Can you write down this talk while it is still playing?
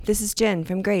This is Jen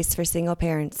from Grace for Single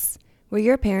Parents, where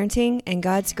your parenting and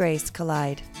God's grace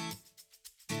collide.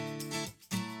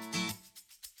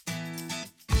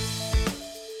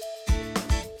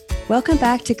 Welcome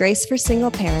back to Grace for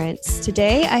Single Parents.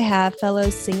 Today I have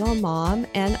fellow single mom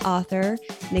and author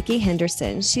Nikki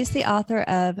Henderson. She's the author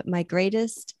of My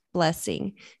Greatest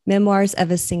Blessing, Memoirs of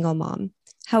a Single Mom.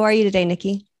 How are you today,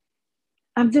 Nikki?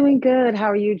 I'm doing good. How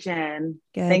are you, Jen?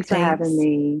 Good, Thanks for having thanks.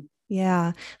 me.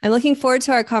 Yeah, I'm looking forward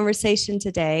to our conversation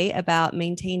today about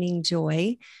maintaining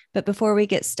joy. But before we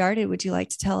get started, would you like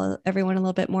to tell everyone a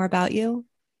little bit more about you?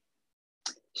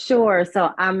 Sure.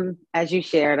 As you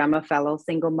shared, I'm a fellow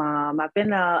single mom. I've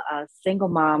been a single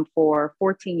mom for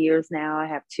 14 years now. I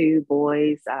have two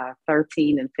boys,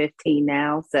 13 and 15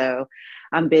 now. So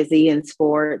I'm busy in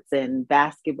sports and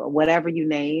basketball, whatever you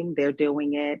name, they're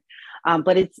doing it.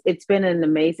 But it's been an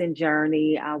amazing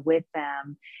journey with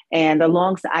them. And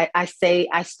alongside,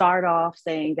 I start off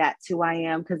saying that's who I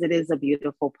am because it is a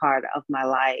beautiful part of my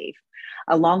life.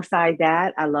 Alongside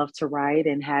that, I love to write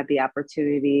and had the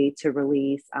opportunity to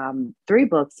release three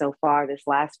books so far. This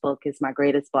last book is My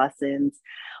Greatest Blessings,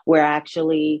 where I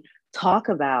actually talk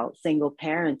about single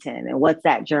parenting and what's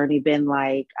that journey been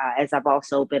like, as I've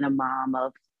also been a mom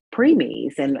of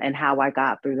preemies and how I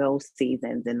got through those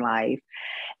seasons in life.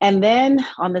 And then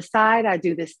on the side, I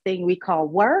do this thing we call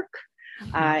work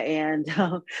and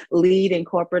lead in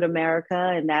corporate America,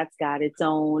 and that's got its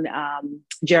own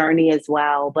journey as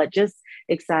well. But just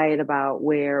excited about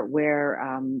where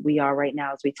we are right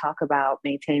now as we talk about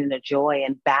maintaining the joy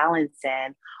and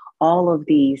balancing all of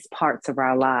these parts of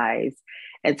our lives.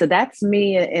 And so that's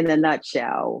me in a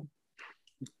nutshell.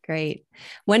 Great.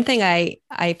 One thing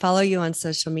I follow you on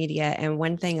social media, and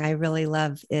one thing I really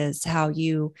love is how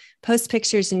you post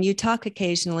pictures and you talk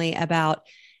occasionally about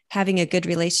having a good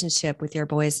relationship with your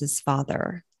boys'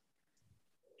 father.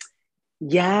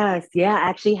 Yes, yeah. I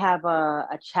actually have a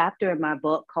chapter in my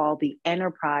book called The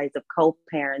Enterprise of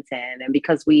Co-Parenting. And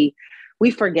because we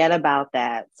forget about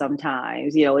that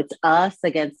sometimes, it's us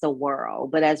against the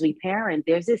world. But as we parent,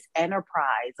 there's this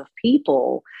enterprise of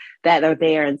people that are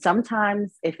there. And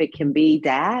sometimes if it can be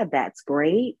dad, that's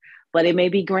great. But it may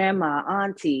be grandma,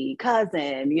 auntie,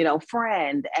 cousin,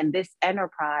 friend. And this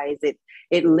enterprise,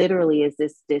 it literally is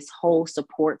this whole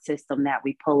support system that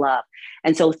we pull up.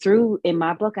 And so through in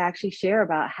my book, I actually share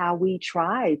about how we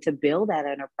try to build that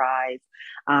enterprise,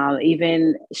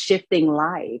 even shifting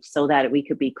life so that we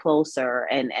could be closer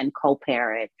and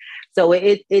co-parent. So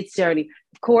it's journey.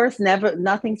 Of course, never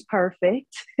nothing's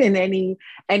perfect in any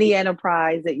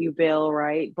enterprise that you build,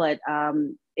 right? But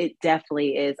it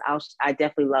definitely is. I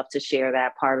definitely love to share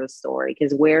that part of the story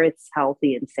because where it's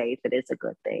healthy and safe, it is a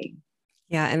good thing.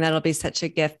 Yeah, and that'll be such a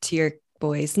gift to your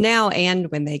boys now and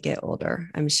when they get older.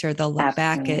 I'm sure they'll look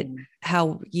back at Absolutely.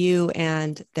 how you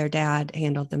and their dad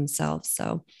handled themselves.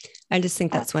 So I just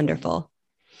think that's Absolutely. wonderful.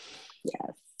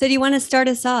 Yes. So, do you want to start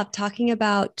us off talking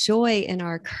about joy in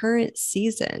our current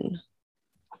season?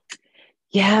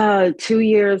 Yeah, 2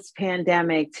 years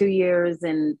pandemic, 2 years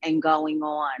and going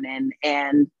on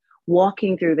and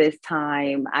walking through this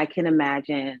time. I can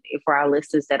imagine if for our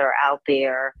listeners that are out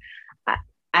there, I,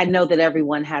 I know that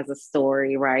everyone has a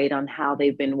story, right, on how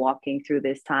they've been walking through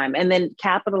this time, and then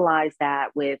capitalize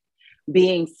that with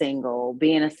being single,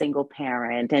 being a single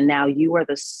parent, and now you are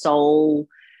the sole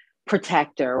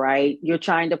protector, right? You're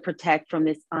trying to protect from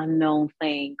this unknown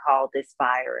thing called this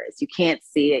virus. You can't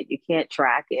see it, you can't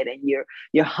track it, and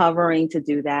you're hovering to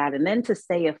do that, and then to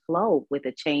stay afloat with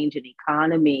the change in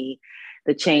economy,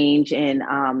 the change in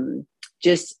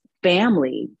just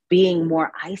family being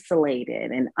more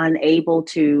isolated and unable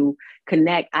to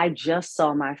connect. I just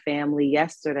saw my family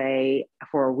yesterday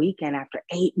for a weekend after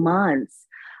 8 months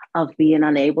of being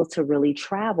unable to really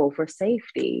travel for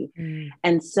safety. Mm.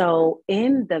 And so,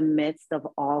 in the midst of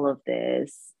all of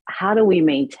this, how do we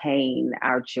maintain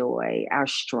our joy, our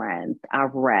strength, our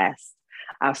rest,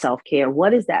 our self care?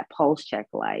 What is that pulse check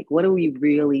like? What are we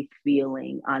really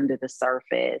feeling under the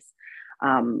surface?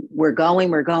 We're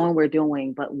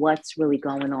doing, but what's really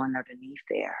going on underneath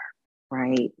there?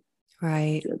 Right.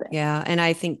 Right. So that, Yeah. And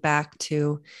I think back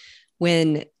to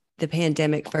when the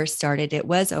pandemic first started, it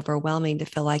was overwhelming to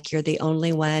feel like you're the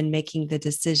only one making the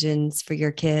decisions for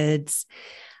your kids.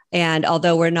 And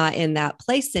although we're not in that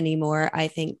place anymore, I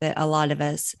think that a lot of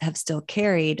us have still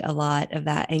carried a lot of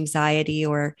that anxiety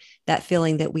or that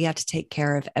feeling that we have to take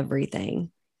care of everything.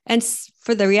 And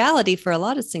for the reality for a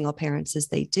lot of single parents is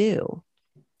they do.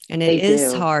 And it they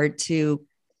is do. hard to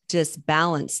just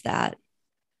balance that.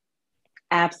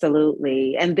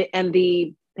 Absolutely. And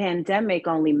the pandemic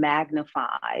only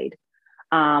magnified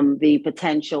the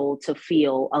potential to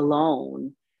feel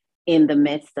alone in the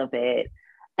midst of it.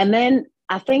 And then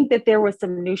I think that there was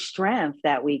some new strength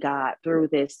that we got through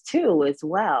this too, as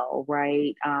well,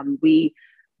 right? We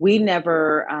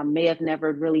never may have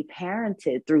never really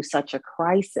parented through such a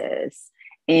crisis,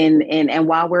 and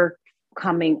while we're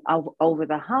coming over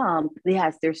the hump,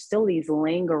 yes, there's still these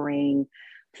lingering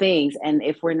things, and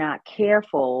if we're not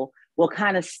careful, we'll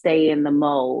kind of stay in the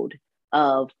mode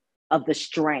of the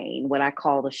strain, what I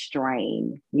call the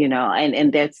strain,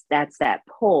 and that's that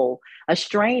pull. A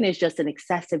strain is just an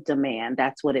excessive demand.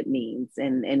 That's what it means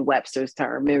in Webster's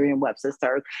term, Merriam-Webster's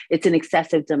term. It's an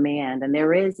excessive demand, and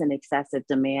there is an excessive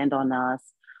demand on us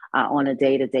on a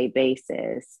day-to-day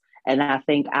basis. And I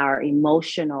think our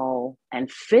emotional and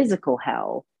physical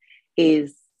health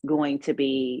is going to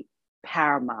be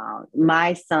paramount.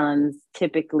 My sons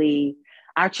typically,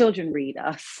 our children read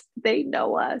us. They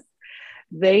know us.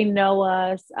 They know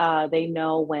us. They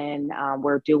know when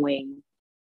we're doing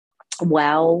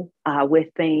well with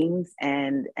things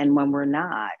and when we're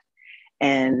not,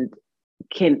 and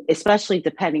can, especially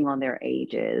depending on their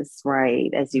ages,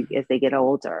 right? As they get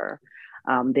older,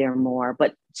 they're more.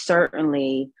 But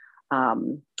certainly, I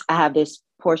have this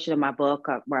portion of my book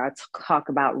where I talk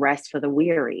about rest for the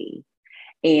weary.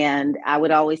 And I would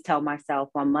always tell myself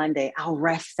on Monday, I'll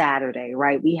rest Saturday,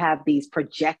 right? We have these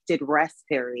projected rest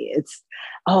periods.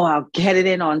 Oh, I'll get it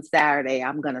in on Saturday.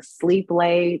 I'm going to sleep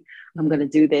late. I'm going to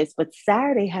do this. But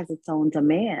Saturday has its own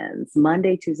demands.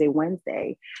 Monday, Tuesday,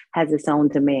 Wednesday has its own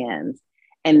demands.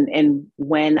 And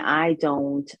when I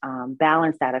don't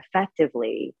balance that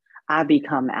effectively, I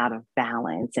become out of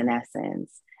balance in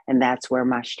essence. And that's where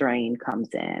my strain comes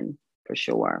in, for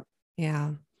sure.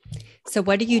 Yeah. So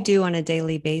what do you do on a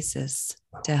daily basis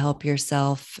to help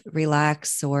yourself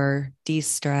relax or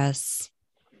de-stress?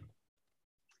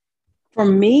 For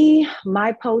me,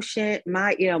 my potion,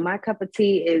 my cup of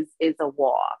tea is a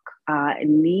walk. I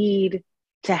need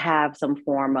to have some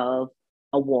form of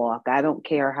a walk. I don't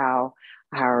care how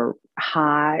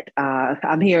hot.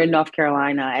 I'm here in North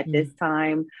Carolina at this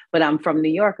time, but I'm from New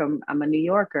York. I'm a New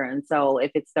Yorker, and so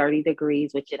if it's 30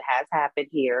 degrees, which it has happened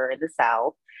here in the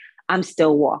South, I'm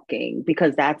still walking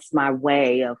because that's my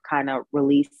way of kind of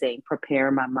releasing,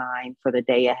 preparing my mind for the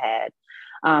day ahead.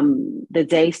 The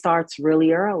day starts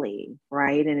really early,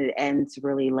 right? And it ends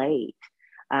really late.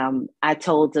 I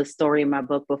told the story in my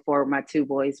book before my two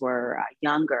boys were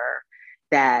younger,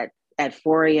 that at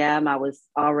 4 a.m. I was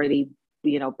already,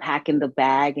 packing the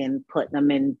bag and putting them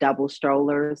in double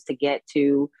strollers to get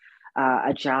to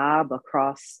a job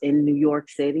across in New York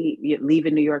City,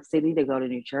 leaving New York City to go to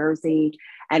New Jersey.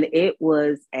 And it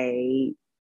was a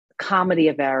comedy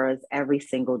of errors every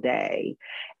single day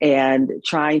and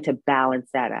trying to balance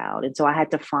that out. And so I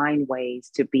had to find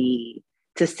ways to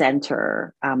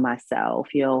center myself,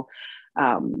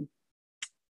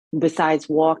 besides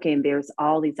walking, there's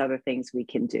all these other things we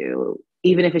can do,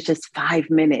 even if it's just 5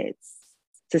 minutes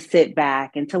to sit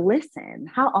back and to listen.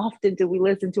 How often do we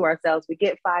listen to ourselves? We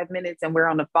get 5 minutes and we're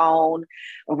on the phone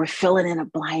or we're filling in a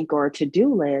blank or a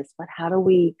to-do list, but how do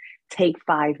we take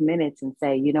 5 minutes and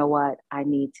say, you know what,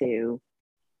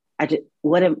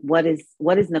 what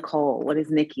is Nicole, what is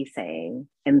Nikki saying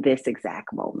in this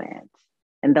exact moment?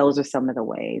 And those are some of the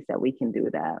ways that we can do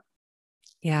that.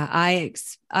 Yeah,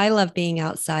 I love being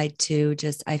outside too.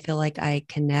 Just I feel like I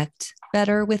connect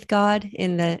better with God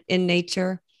in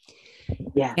nature.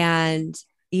 Yeah. And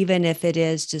even if it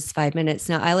is just 5 minutes.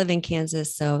 Now I live in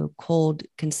Kansas, so cold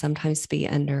can sometimes be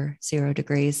under 0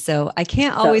 degrees. So I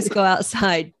can't always go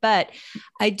outside, but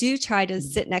I do try to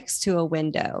sit next to a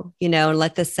window, and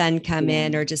let the sun come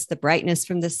in, or just the brightness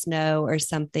from the snow or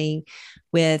something,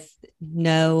 with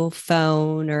no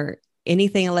phone or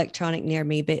anything electronic near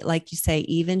me. But like you say,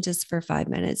 even just for 5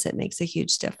 minutes, it makes a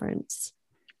huge difference.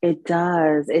 It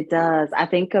does. It does. I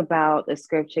think about the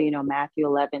scripture, Matthew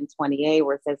 11:28,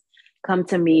 where it says, come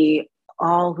to me,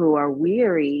 all who are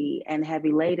weary and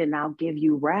heavy laden, I'll give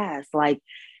you rest. Like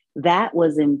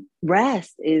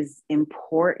rest is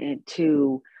important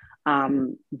to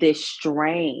this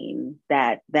strain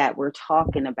that we're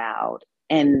talking about.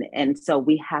 And so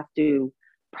we have to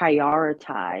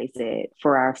prioritize it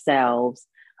for ourselves.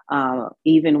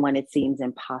 Even when it seems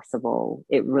impossible,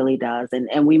 it really does.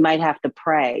 And we might have to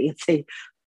pray and say,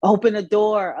 open a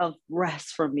door of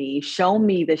rest for me. Show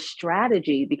me the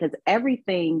strategy, because every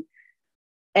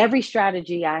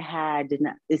strategy I had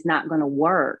is not going to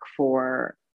work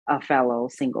for a fellow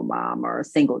single mom or a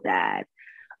single dad.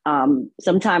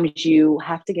 Sometimes you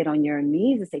have to get on your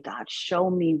knees and say, God, show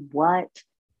me what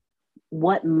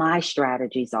my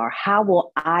strategies are. How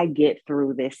will I get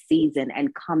through this season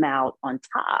and come out on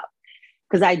top?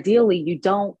 Because ideally, you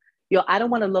don't I don't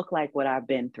want to look like what I've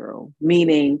been through.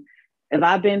 Meaning, if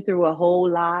I've been through a whole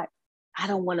lot, I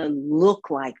don't want to look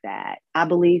like that. I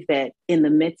believe that in the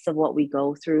midst of what we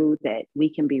go through, that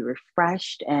we can be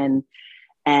refreshed and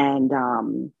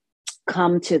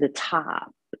come to the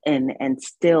top and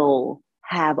still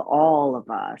have all of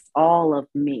us, all of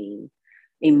me,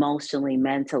 emotionally,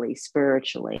 mentally,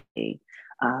 spiritually,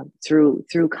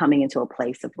 through coming into a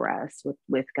place of rest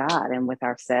with God and with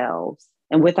ourselves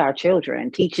and with our children,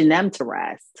 teaching them to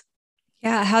rest.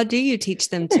 Yeah. How do you teach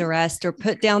them to rest or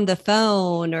put down the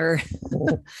phone? Or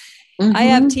Mm-hmm. I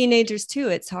have teenagers too.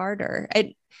 It's harder.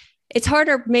 It's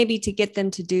harder maybe to get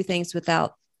them to do things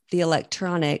without the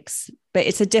electronics, but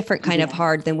it's a different kind of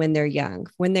hard than when they're young.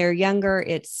 When they're younger,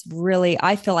 it's really,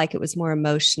 I feel like it was more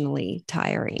emotionally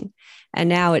tiring. And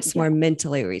now it's more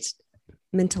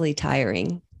mentally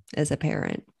tiring as a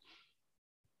parent.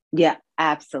 Yeah,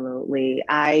 absolutely.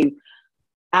 I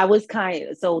was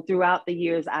so throughout the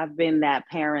years, I've been that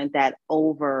parent that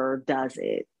overdoes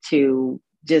it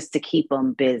just to keep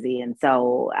them busy. And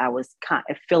so I was kind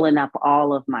of filling up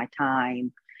all of my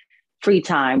free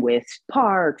time with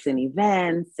parks and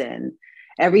events and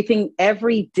everything.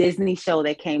 Every Disney show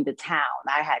that came to town,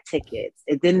 I had tickets.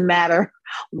 It didn't matter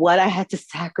what I had to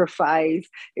sacrifice.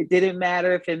 It didn't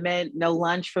matter if it meant no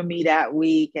lunch for me that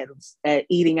week and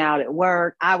eating out at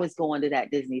work. I was going to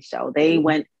that Disney show. They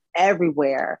went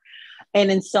everywhere. And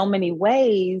in so many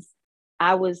ways,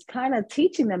 I was kind of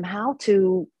teaching them how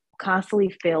to constantly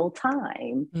fill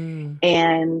time.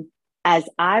 And as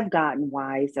I've gotten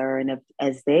wiser and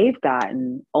as they've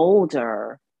gotten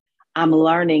older, I'm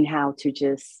learning how to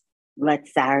just let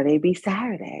Saturday be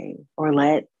Saturday or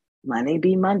let Monday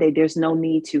be Monday. There's no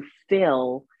need to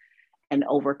fill and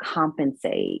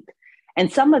overcompensate.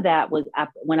 And some of that was,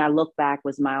 when I look back,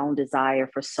 was my own desire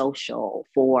for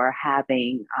for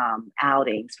having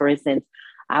outings. For instance,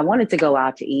 I wanted to go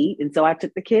out to eat. And so I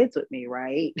took the kids with me,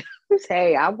 right?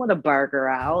 Hey, I want a burger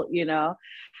out,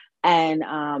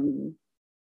 And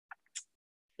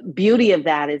beauty of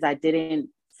that is I didn't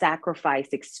sacrifice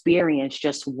experience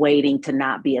just waiting to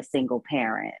not be a single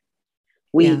parent.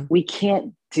 We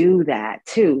can't do that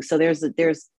too. So there's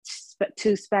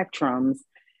two spectrums.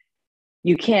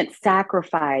 You can't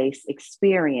sacrifice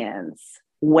experience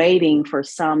waiting for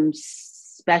some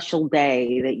special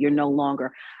day that you're no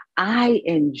longer. I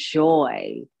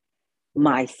enjoy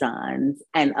my sons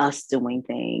and us doing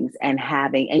things and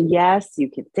yes, you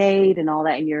could date and all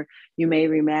that, and you may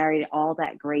remarry, all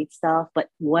that great stuff, but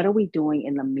what are we doing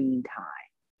in the meantime?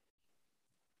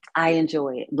 I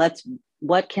enjoy it.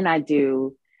 What can I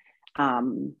do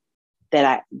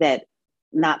that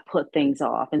not put things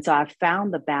off? And so I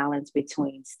found the balance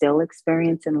between still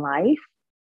experiencing life,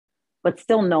 but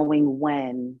still knowing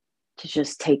when to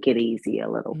just take it easy a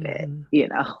little bit,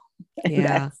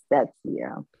 Yeah. That's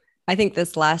I think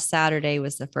this last Saturday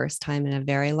was the first time in a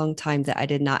very long time that I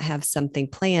did not have something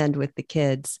planned with the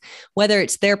kids, whether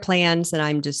it's their plans and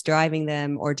I'm just driving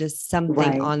them or just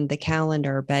something on the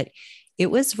calendar. But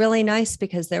it was really nice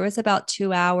because there was about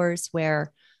 2 hours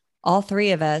where all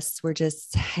three of us were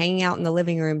just hanging out in the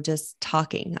living room, just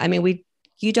talking. I mean,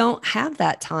 you don't have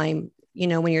that time,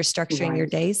 when you're structuring your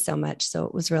days so much. So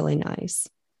it was really nice.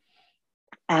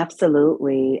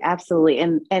 Absolutely. Absolutely.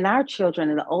 And our children,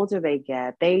 and the older they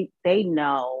get, they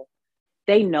know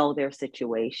their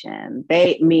situation.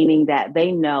 Meaning that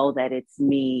they know that it's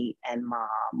me and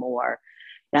mom, or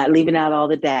not leaving out all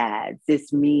the dads,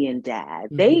 it's me and dad.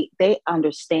 Mm-hmm. They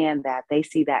understand that, they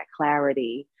see that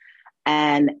clarity.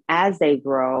 And as they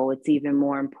grow, it's even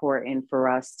more important for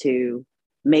us to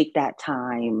make that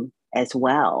time as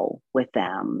well with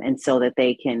them. And so that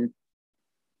they can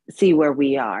see where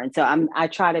we are. And so I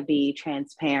try to be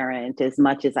transparent as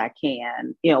much as I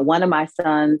can. One of my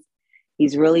sons,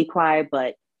 he's really quiet,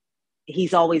 but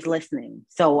he's always listening.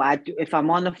 So if I'm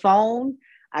on the phone,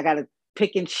 I got to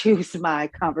pick and choose my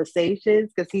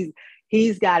conversations because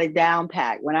he's got it down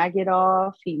packed. When I get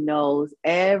off, he knows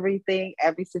everything,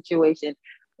 every situation.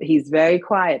 He's very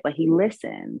quiet, but he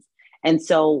listens. And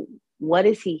so what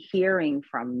is he hearing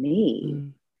from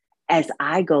me as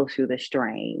I go through the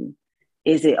strain?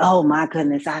 Is it, oh my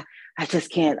goodness, I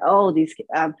just can't,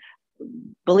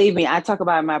 believe me, I talk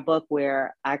about in my book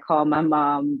where I called my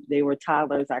mom, they were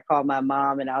toddlers, I called my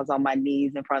mom and I was on my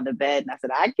knees in front of the bed and I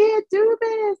said, I can't do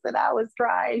this. And I was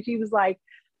trying. She was like,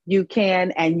 you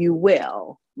can and you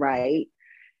will, right?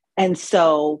 And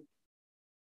so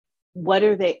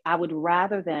I would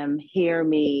rather them hear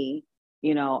me,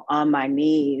 on my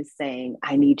knees saying,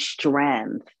 I need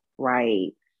strength,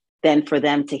 right? Than for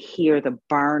them to hear the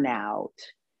burnout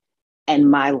and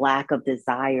my lack of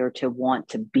desire to want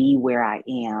to be where I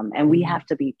am. And we have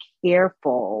to be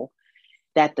careful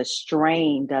that the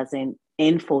strain doesn't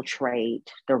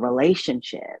infiltrate the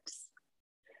relationships.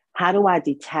 How do I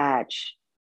detach?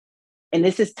 And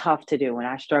this is tough to do, and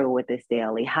I struggle with this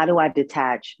daily. How do I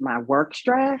detach my work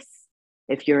stress?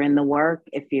 If you're in the work,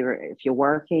 if you're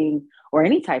working, or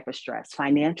any type of stress,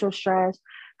 financial stress,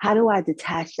 how do I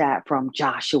detach that from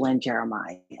Joshua and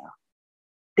Jeremiah?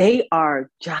 They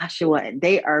are Joshua.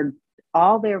 They are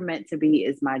all they're meant to be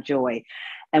is my joy.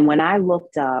 And when I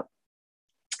looked up,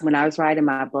 when I was writing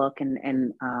my book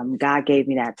and God gave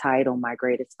me that title, My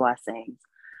Greatest Blessings,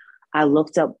 I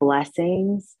looked up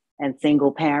blessings and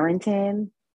single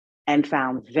parenting and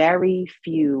found very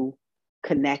few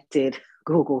connected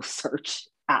Google search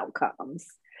outcomes.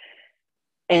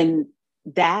 And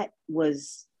that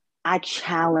was, I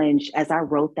challenged, as I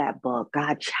wrote that book,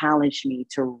 God challenged me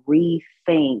to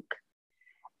rethink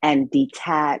and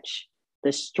detach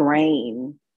the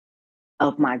strain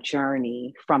of my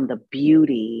journey from the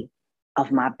beauty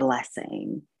of my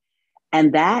blessing.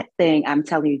 And that thing, I'm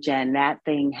telling you, Jen, that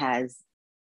thing has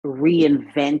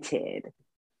reinvented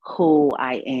who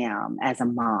I am as a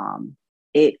mom.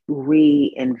 It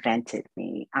reinvented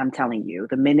me. I'm telling you,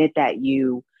 the minute that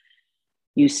you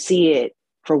see it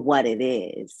for what it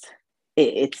is,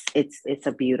 it's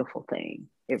a beautiful thing.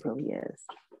 It really is.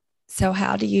 So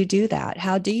how do you do that?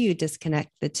 How do you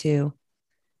disconnect the two?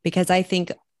 Because I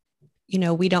think,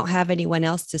 we don't have anyone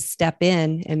else to step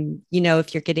in and,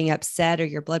 if you're getting upset or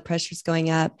your blood pressure's going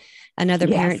up, another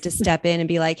parent to step in and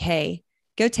be like, hey,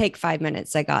 go take 5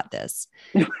 minutes. I got this.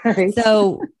 Right.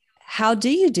 So how do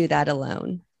you do that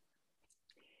alone?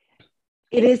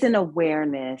 It is an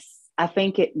awareness. I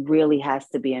think it really has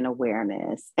to be an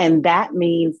awareness. And that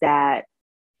means that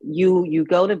you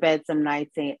go to bed some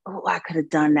nights saying, oh, I could have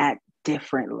done that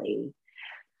differently.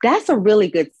 That's a really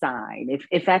good sign.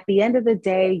 If at the end of the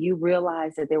day, you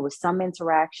realize that there was some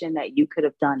interaction that you could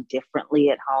have done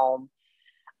differently at home.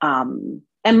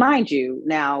 And mind you,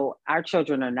 now our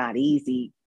children are not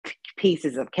easy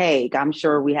pieces of cake. I'm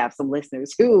sure we have some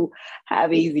listeners who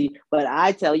have easy, but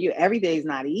I tell you, every day is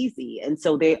not easy. And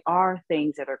so there are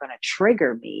things that are going to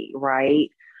trigger me, right?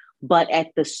 But at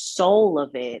the soul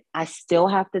of it, I still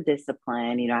have to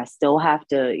discipline. I still have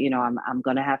to, I'm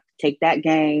going to have to take that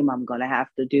game. I'm going to have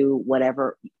to do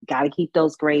whatever, got to keep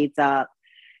those grades up.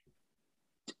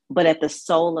 But at the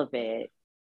soul of it,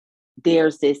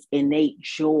 there's this innate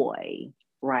joy,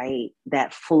 right,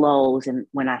 that flows. And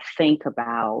when I think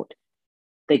about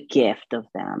the gift of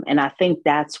them, and I think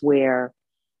that's where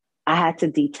I had to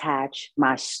detach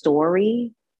my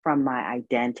story from my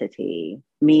identity,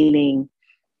 meaning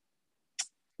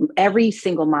every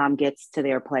single mom gets to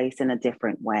their place in a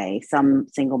different way. Some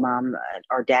single mom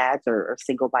or dads are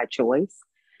single by choice.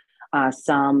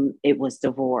 Some it was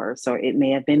divorce, or it may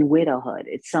have been widowhood.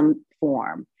 It's some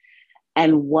form.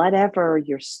 And whatever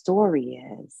your story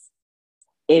is,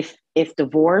 if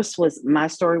divorce was, my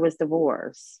story was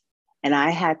divorce, and I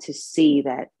had to see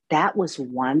that that was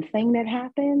one thing that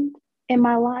happened in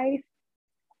my life,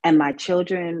 and my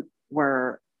children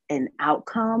were an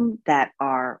outcome that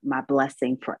are my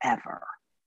blessing forever,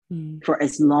 for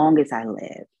as long as I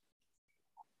live.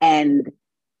 And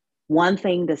one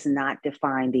thing does not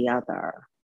define the other.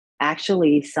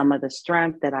 Actually, some of the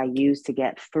strength that I use to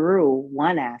get through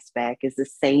one aspect is the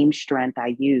same strength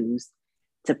I use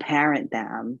to parent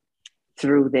them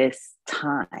through this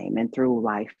time and through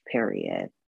life period.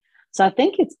 So I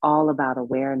think it's all about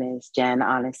awareness, Jen,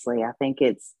 honestly. I think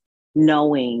it's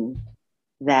knowing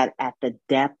that at the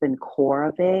depth and core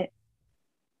of it,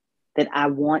 that I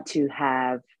want to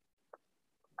have,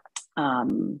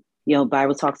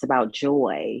 Bible talks about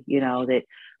joy, that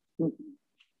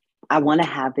I want to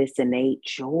have this innate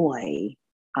joy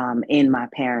in my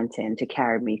parenting to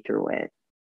carry me through it.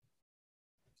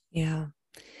 Yeah.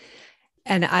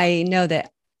 And I know that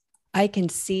I can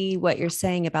see what you're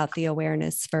saying about the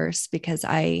awareness first, because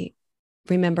I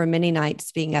remember many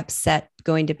nights being upset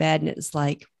going to bed, and it was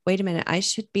like, wait a minute, I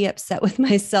should be upset with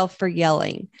myself for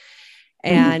yelling.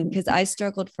 And because I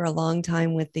struggled for a long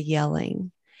time with the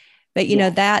yelling. But,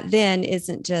 that then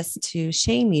isn't just to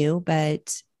shame you,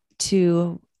 but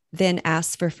to then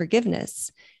ask for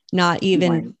forgiveness, not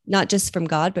just from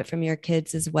God, but from your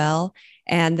kids as well.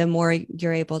 And the more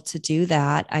you're able to do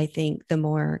that, I think the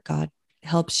more God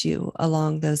helps you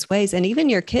along those ways. And even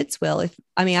your kids will.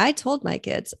 I told my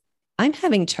kids, I'm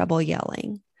having trouble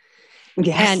yelling.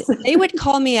 Yes. And they would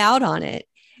call me out on it.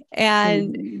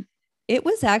 And it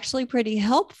was actually pretty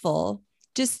helpful.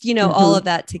 Just, all of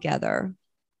that together.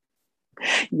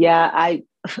 Yeah,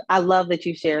 I love that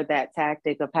you shared that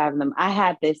tactic of having them. I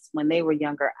had this when they were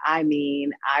younger. I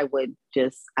mean, I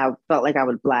felt like I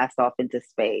would blast off into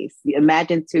space.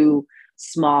 Imagine two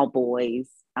small boys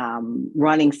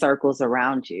running circles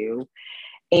around you.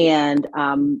 And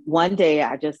one day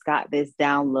I just got this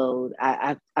download.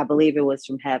 I believe it was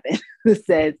from heaven that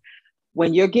says,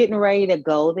 when you're getting ready to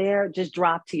go there, just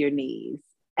drop to your knees.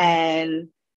 And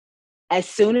as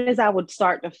soon as I would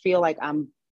start to feel like I'm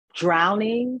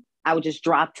drowning, I would just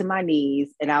drop to my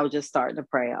knees and I would just start to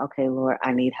pray. Okay, Lord,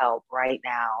 I need help right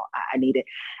now. I need it.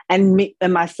 And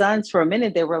my sons, for a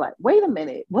minute, they were like, wait a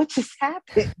minute, what just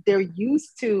happened? They're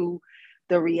used to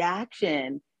the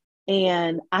reaction.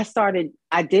 And I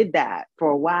did that for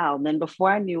a while. And then before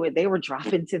I knew it, they were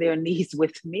dropping to their knees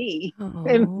with me.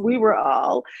 And we were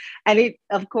all, and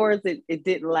of course, it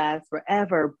didn't last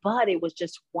forever, but it was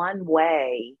just one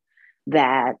way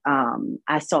that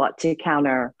I sought to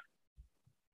counter.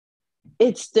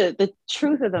 It's the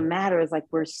truth of the matter is, like,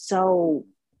 we're so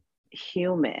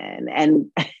human,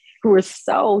 and we're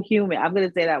so human. I'm going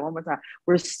to say that one more time.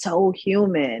 We're so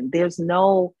human. There's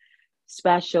no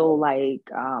special like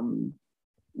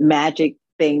magic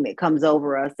thing that comes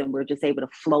over us and we're just able to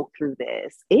float through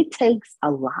this. It takes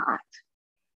a lot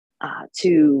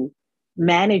to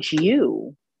manage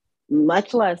you,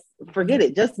 much less, forget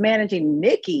it, just managing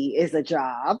Nikki is a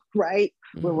job, right?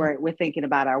 Mm-hmm. We're thinking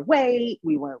about our weight.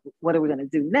 What are we going to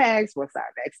do next? What's our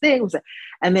next thing?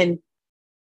 And then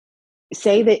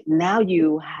say that now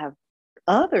you have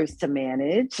others to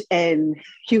manage and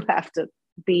you have to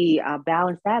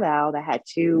balance that out. I had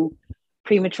 2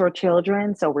 premature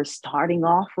children, so we're starting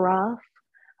off rough,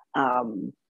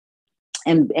 and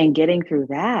getting through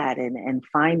that and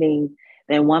finding.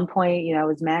 At one point, I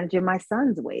was managing my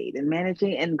son's weight and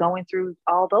managing and going through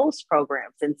all those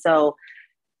programs. And so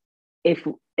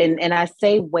and I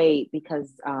say weight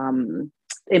because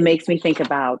it makes me think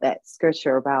about that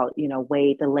scripture about,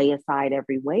 weight, to lay aside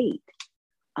every weight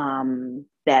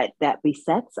that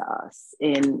besets us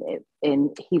in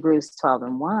Hebrews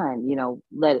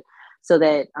 12:1, so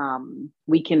that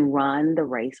we can run the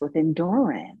race with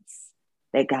endurance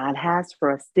that God has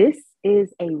for us. This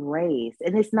is a race,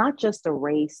 and it's not just a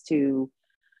race to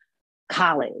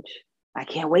college. I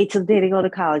can't wait till the day to go to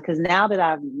college, because now that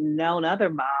I've known other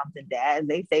moms and dads,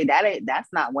 they say that's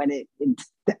not when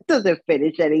that doesn't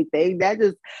finish anything. That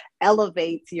just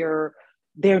elevates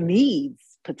their needs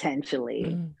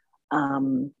potentially.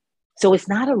 So it's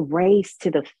not a race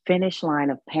to the finish line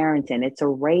of parenting. It's a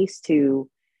race to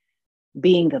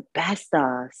being the best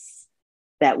us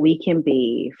that we can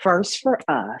be, first for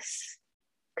us,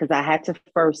 because I had to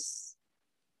first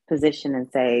position and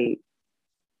say,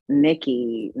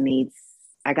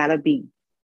 I got to be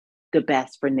the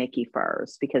best for Nikki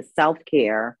first, because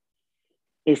self-care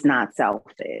is not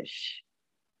selfish.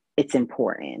 It's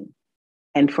important.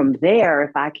 And from there,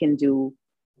 if I can do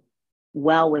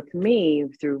well with me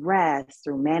through rest,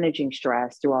 through managing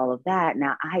stress, through all of that,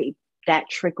 that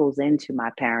trickles into my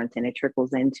parents and it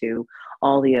trickles into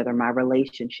all my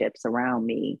relationships around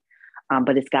me.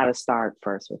 But it's got to start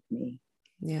first with me.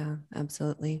 Yeah,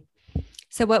 absolutely.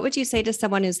 So what would you say to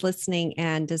someone who's listening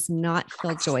and does not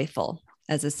feel joyful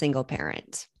as a single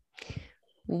parent?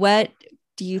 What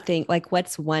do you think,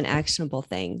 what's one actionable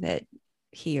thing that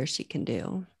he or she can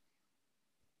do?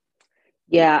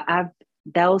 Yeah,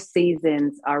 those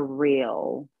seasons are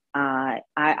real.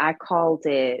 I called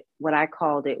it, what I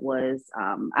called it was,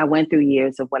 I went through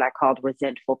years of what I called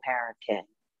resentful parenting.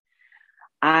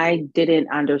 I didn't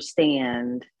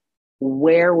understand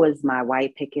where was my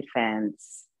white picket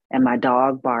fence and my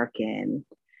dog barking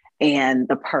and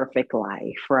the perfect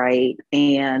life, right?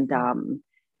 And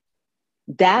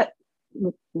that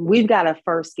we've got to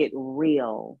first get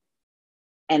real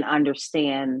and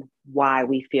understand why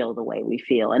we feel the way we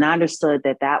feel. And I understood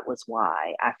that was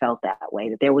why I felt that way,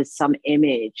 that there was some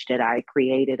image that I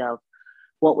created of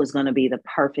what was going to be the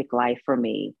perfect life for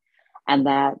me. And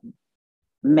that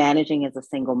managing as a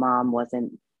single mom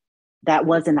wasn't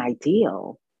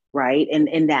ideal, right? And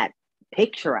in that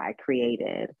picture I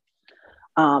created.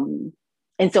 And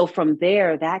so from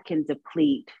there, that can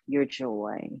deplete your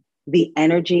joy, the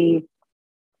energy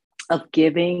of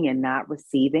giving and not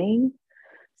receiving.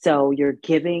 So you're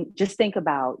giving, just think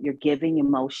about, you're giving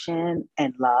emotion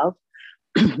and love,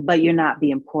 but you're not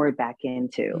being poured back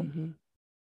into. Mm-hmm.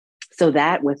 So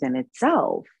that within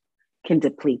itself can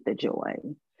deplete the joy.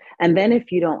 And then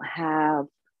if you don't have,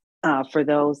 for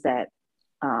those that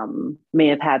may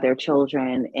have had their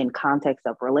children in context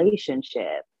of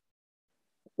relationship,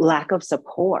 lack of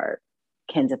support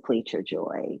can deplete your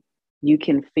joy. You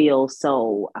can feel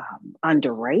so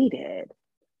underrated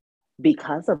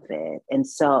because of it. And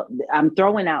so I'm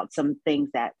throwing out some things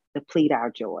that deplete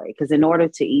our joy, because in order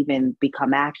to even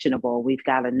become actionable, we've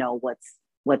got to know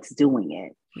what's doing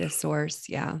it. The source.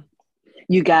 Yeah.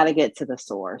 You got to get to the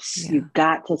source. Yeah. You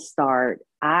got to start.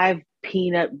 I've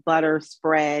peanut butter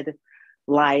spread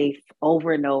life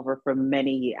over and over for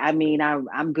many years. I mean,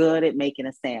 I'm good at making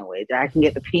a sandwich. I can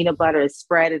get the peanut butter and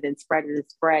spread it and spread it and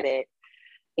spread it.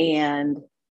 And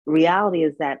reality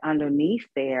is that underneath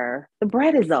there, the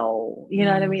bread is old. You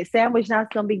know what I mean? Sandwich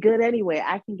not going to be good anyway.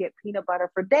 I can get peanut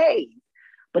butter for days.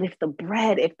 But if the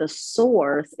bread, if the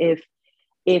source, if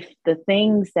the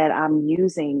things that I'm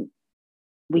using,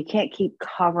 we can't keep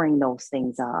covering those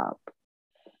things up.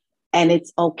 And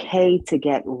it's okay to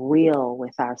get real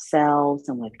with ourselves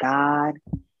and with God.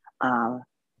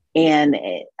 And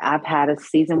I've had a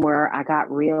season where I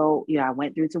got real, I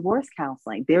went through divorce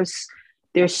counseling. There's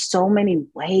so many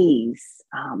ways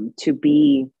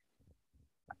to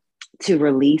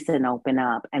release and open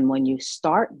up. And when you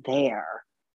start there,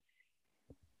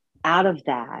 out of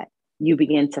that, you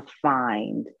begin to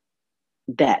find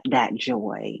that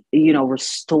joy,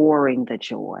 restoring the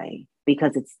joy,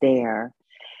 because it's there.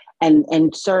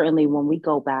 And certainly when we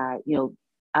go back,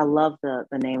 I love the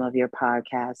name of your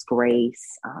podcast,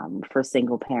 Grace, for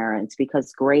single parents,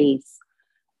 because grace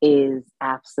is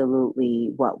absolutely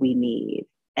what we need.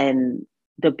 And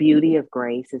the beauty of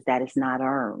grace is that it's not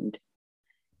earned,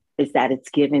 is that it's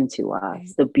given to us. Right.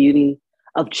 The beauty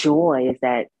of joy is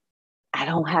that I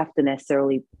don't have to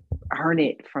necessarily earn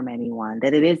it from anyone,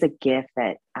 that it is a gift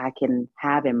that I can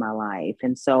have in my life.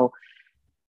 And so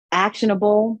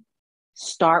actionable,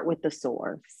 start with the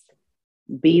source,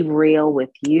 be real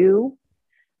with you,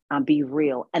 be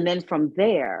real. And then from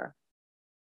there,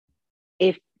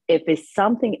 if it's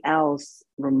something else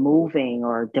removing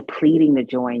or depleting the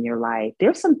joy in your life,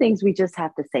 there's some things we just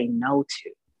have to say no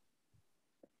to.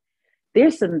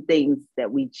 There's some things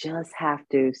that we just have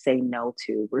to say no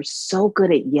to. We're so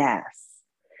good at yes.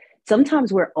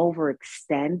 Sometimes we're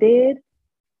overextended,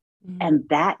 and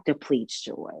that depletes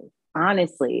joy.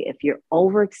 Honestly, if you're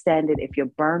overextended, if you're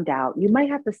burned out, you might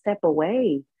have to step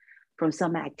away from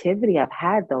some activity. I've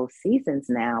had those seasons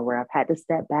now where I've had to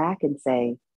step back and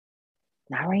say,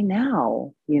 not right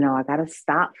now. I got to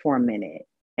stop for a minute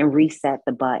and reset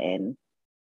the button.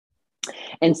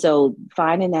 And so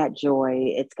finding that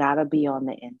joy, it's got to be on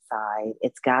the inside.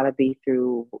 It's got to be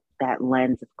through that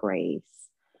lens of grace.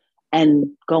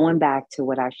 And going back to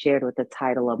what I shared with the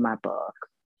title of my book,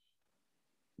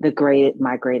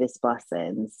 My Greatest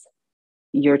Blessings,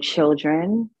 your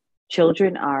children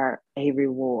are a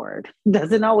reward.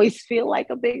 Doesn't always feel like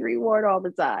a big reward all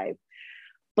the time,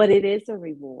 but it is a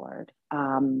reward.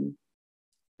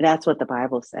 That's what the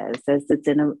Bible says. It says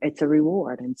it's a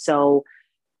reward. And so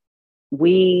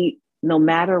no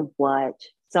matter what,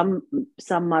 some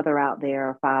mother out there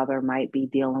or father might be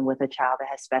dealing with a child that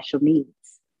has special needs.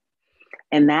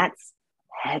 And that's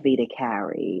heavy to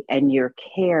carry. And you're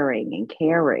caring,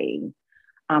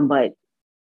 but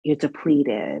you're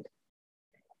depleted.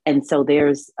 And so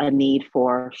there's a need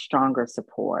for stronger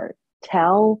support.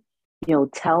 Tell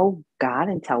God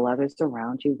and tell others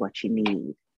around you what you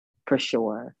need, for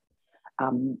sure.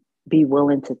 Be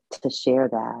willing to share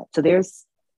that. So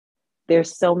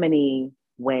there's so many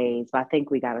ways, but I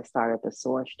think we got to start at the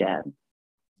source, Jen.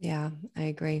 Yeah, I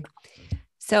agree.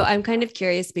 So I'm kind of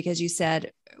curious, because you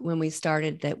said when we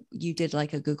started that you did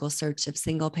like a Google search of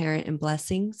single parent and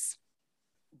blessings,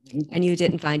 and you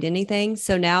didn't find anything.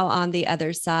 So now on the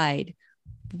other side,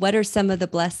 what are some of the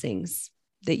blessings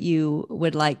that you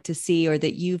would like to see or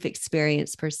that you've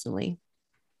experienced personally?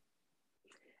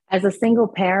 As a single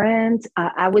parent,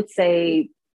 I would say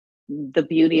the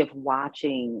beauty of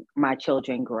watching my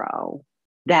children grow.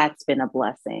 That's been a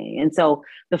blessing. And so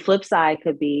the flip side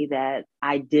could be that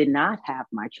I did not have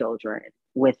my children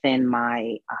within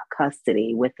my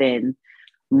custody, within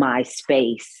my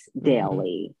space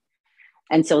daily.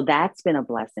 And so that's been a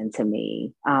blessing to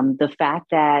me. The fact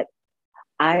that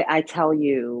I tell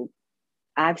you,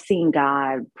 I've seen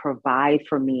God provide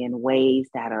for me in ways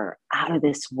that are out of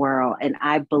this world. And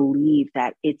I believe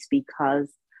that it's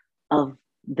because of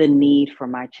the need for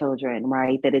my children,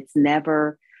 right? That it's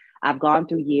never, I've gone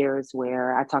through years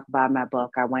where I talk about in my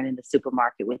book, I went in the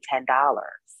supermarket with $10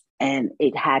 and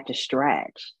it had to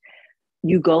stretch.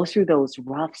 You go through those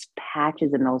rough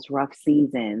patches and those rough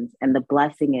seasons. And the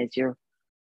blessing is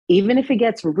even if it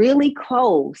gets really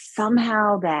close,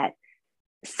 somehow that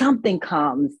something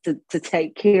comes to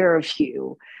take care of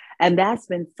you. And that's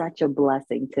been such a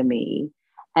blessing to me.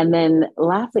 And then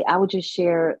lastly, I would just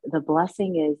share the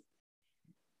blessing is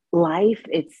life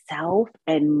itself.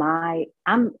 And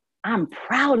I'm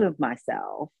proud of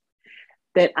myself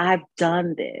that I've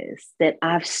done this, that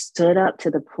I've stood up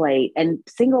to the plate. And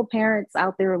single parents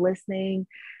out there listening,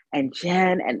 and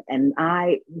Jen and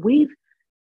I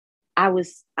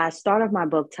started my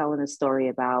book telling a story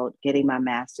about getting my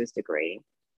master's degree.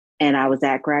 And I was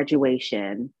at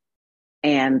graduation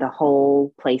and the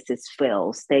whole place is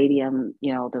filled. Stadium,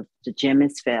 the gym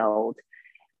is filled.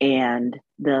 And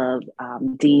the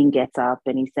dean gets up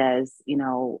and he says,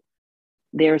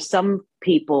 there's some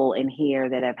people in here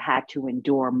that have had to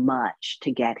endure much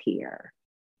to get here,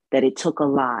 that it took a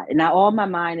lot. And now all my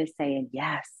mind is saying,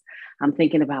 yes, I'm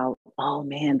thinking about, oh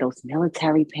man, those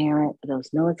military team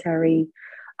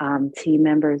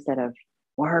members that have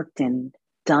worked and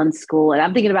done school. And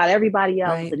I'm thinking about everybody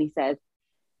else. Right. And he says,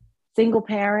 single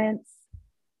parents,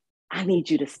 I need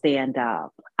you to stand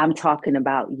up. I'm talking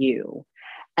about you.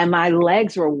 And my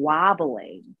legs were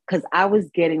wobbling because I was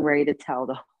getting ready to tell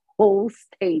the whole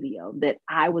stadium that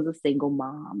I was a single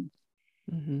mom.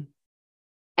 Mm-hmm.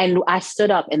 And I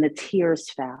stood up and the tears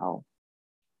fell.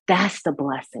 That's the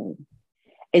blessing,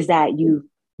 is that you've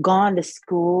gone to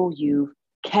school, you've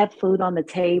kept food on the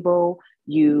table,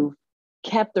 you've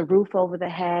kept the roof over the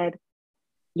head,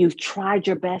 you've tried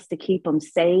your best to keep them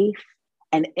safe.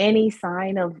 And any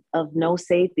sign of no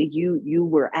safety, you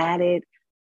were at it.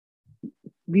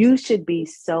 You should be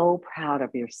so proud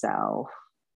of yourself.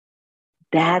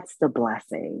 That's the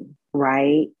blessing,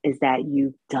 right? Is that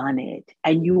you've done it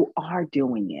and you are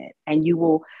doing it. And you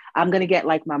will, I'm going to get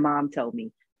like my mom told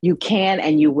me, you can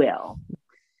and you will.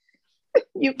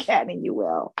 You can and you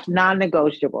will.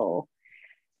 Non-negotiable.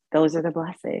 Those are the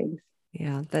blessings.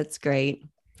 Yeah, that's great.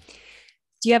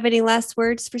 Do you have any last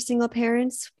words for single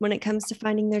parents when it comes to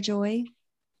finding their joy?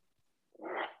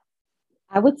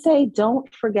 I would say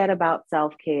don't forget about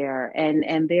self-care,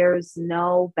 and there's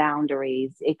no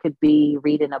boundaries. It could be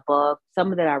reading a book,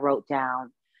 some of that I wrote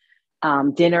down,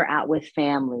 dinner out with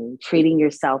family, treating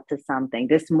yourself to something.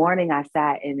 This morning I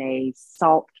sat in a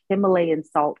Himalayan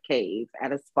salt cave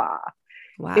at a spa.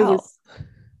 Wow.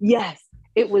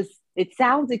 It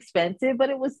sounds expensive, but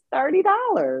it was $30.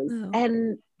 Oh.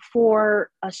 And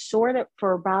for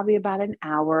probably about an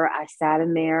hour, I sat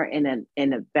in there in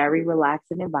a very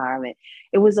relaxing environment.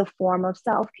 It was a form of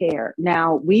self-care.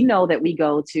 Now we know that we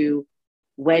go to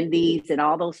Wendy's and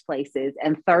all those places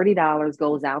and $30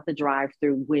 goes out the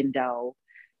drive-through window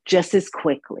just as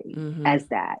quickly as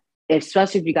that,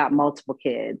 especially if you got multiple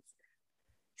kids.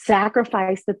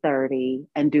 Sacrifice the 30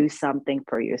 and do something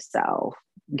for yourself.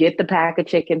 Get the pack of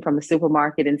chicken from the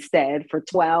supermarket instead for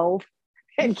 12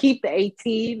 and keep the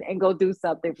 18 and go do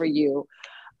something for you.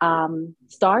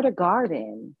 Start a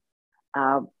garden.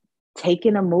 Take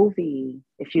in a movie.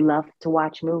 If you love to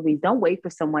watch movies, don't wait for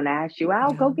someone to ask you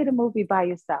out. Go get a movie by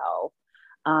yourself.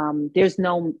 There's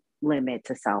no limit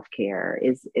to self-care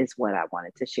is what I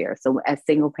wanted to share. So as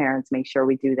single parents, make sure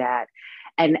we do that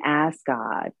and ask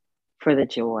God for the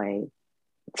joy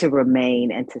to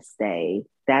remain and to stay.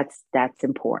 That's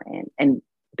important. And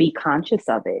be conscious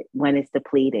of it when it's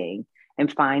depleting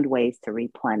and find ways to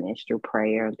replenish through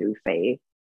prayer and through faith.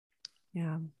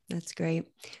 Yeah, that's great.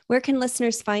 Where can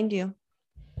listeners find you?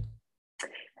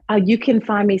 You can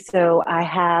find me. So I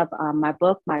have my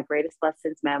book, My Greatest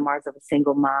Lessons, Memoirs of a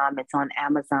Single Mom. It's on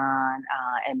Amazon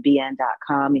and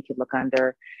bn.com. You can look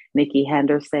under Nikki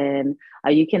Henderson.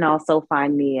 You can also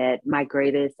find me at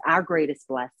Our Greatest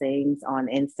Blessings on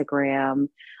Instagram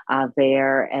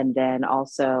there. And then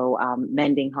also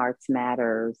Mending Hearts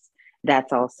Matters.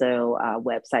 That's also a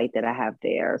website that I have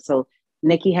there. So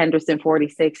Nikki Henderson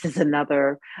 46 is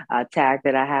another tag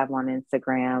that I have on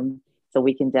Instagram. So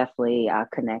we can definitely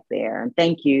connect there. And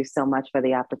thank you so much for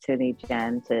the opportunity,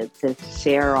 Jen, to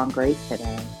share on Grace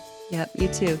today. Yep, you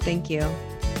too. Thank you.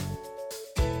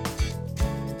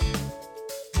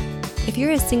 If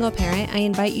you're a single parent, I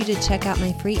invite you to check out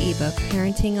my free ebook,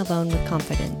 Parenting Alone with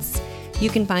Confidence. You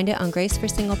can find it on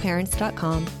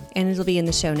graceforsingleparents.com, and it'll be in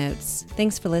the show notes.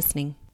 Thanks for listening.